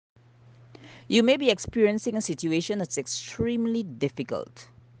You may be experiencing a situation that's extremely difficult,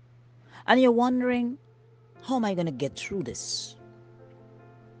 and you're wondering, how am I going to get through this?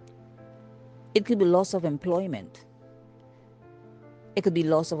 It could be loss of employment. It could be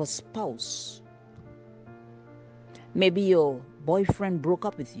loss of a spouse. Maybe your boyfriend broke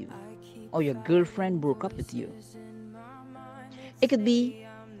up with you, or your girlfriend broke up with you. It could be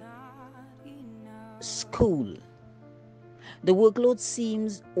school. The workload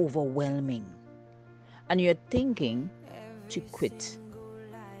seems overwhelming, and you're thinking to quit.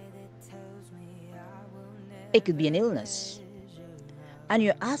 It could be an illness, and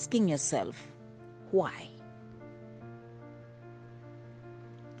you're asking yourself, why?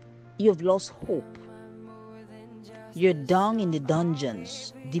 You've lost hope. You're down in the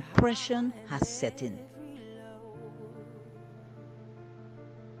dungeons. Depression has set in.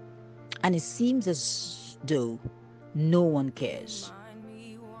 And it seems as though no one cares.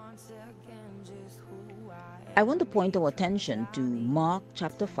 I want to point our attention to Mark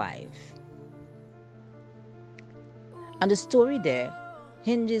chapter 5. And the story there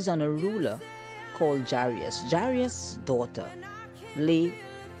hinges on a ruler called Jairus. Jairus' daughter lay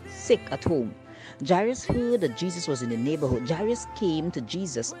sick at home. Jairus heard that Jesus was in the neighborhood. Jairus came to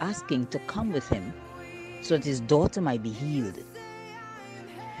Jesus asking to come with him so that his daughter might be healed.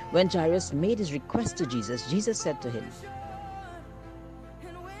 When Jairus made his request to Jesus, Jesus said to him,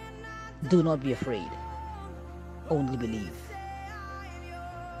 "Do not be afraid, only believe."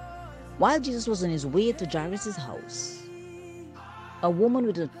 While Jesus was on his way to Jairus' house, a woman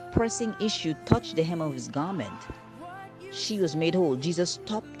with a pressing issue touched the hem of his garment. She was made whole. Jesus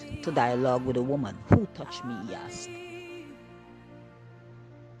stopped to dialogue with the woman. "Who touched me?" he asked.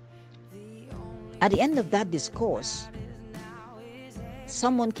 At the end of that discourse,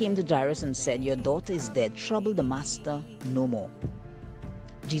 someone came to Jairus and said, "Your daughter is dead. Trouble the master no more."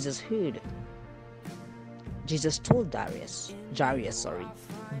 Jesus heard. Jesus told Jairus,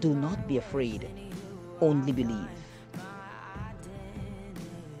 "Do not be afraid, only believe."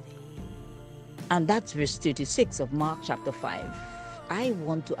 And that's verse 36 of Mark chapter 5. I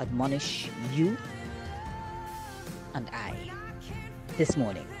want to admonish you and I this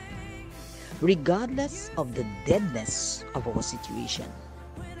morning, regardless of the deadness of our situation,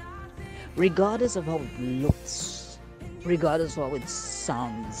 regardless of how it looks, regardless of how it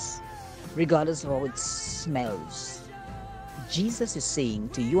sounds, regardless of how it smells, Jesus is saying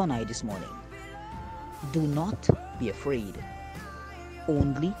to you and I this morning, do not be afraid,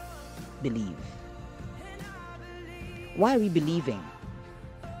 only believe. Why are we believing?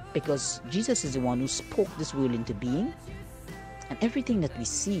 Because Jesus is the one who spoke this world into being, and everything that we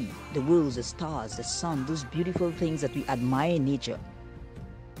see, the worlds, the stars, the sun, those beautiful things that we admire in nature,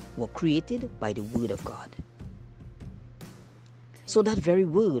 were created by the Word of God. So that very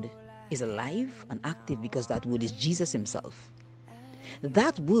Word is alive and active because that Word is Jesus himself.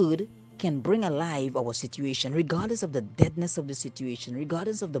 That Word can bring alive our situation, regardless of the deadness of the situation,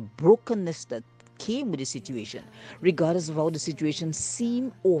 regardless of the brokenness that came with the situation, regardless of how the situation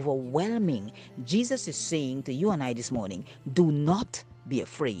seemed overwhelming. Jesus is saying to you and I this morning, do not be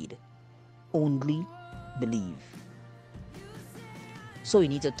afraid, only believe. So we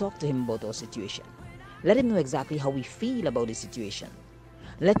need to talk to him about our situation. Let him know exactly how we feel about the situation.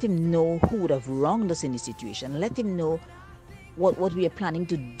 Let him know who would have wronged us in the situation. Let him know what we are planning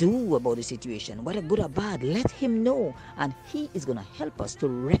to do about the situation, whether good or bad. Let him know, and he is going to help us to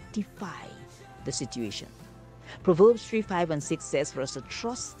rectify the situation. Proverbs 3, 5 and 6 says for us to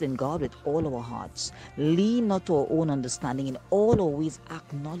trust in God with all our hearts. Lean not to our own understanding. In all our ways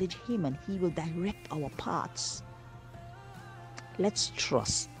acknowledge him, and he will direct our paths. Let's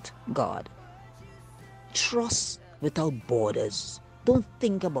trust God. Trust without borders. Don't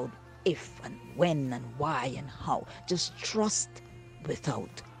think about if and when and why and how. Just trust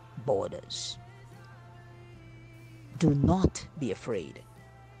without borders. Do not be afraid.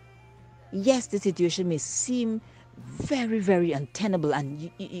 Yes, the situation may seem very, very untenable,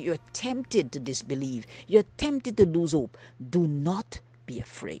 and you're tempted to disbelieve. You're tempted to lose hope. Do not be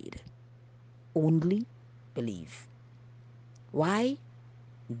afraid. Only believe. Why?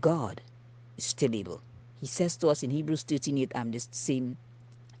 God is still able. He says to us in Hebrews 13:8, I'm the same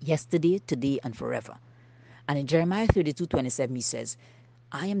yesterday, today, and forever. And in Jeremiah 32:27, he says,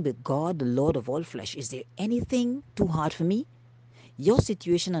 I am the God, the Lord of all flesh. Is there anything too hard for me? Your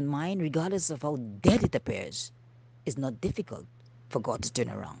situation and mine, regardless of how dead it appears, is not difficult for God to turn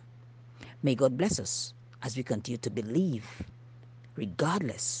around. May God bless us as we continue to believe,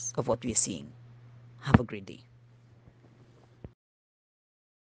 regardless of what we are seeing. Have a great day.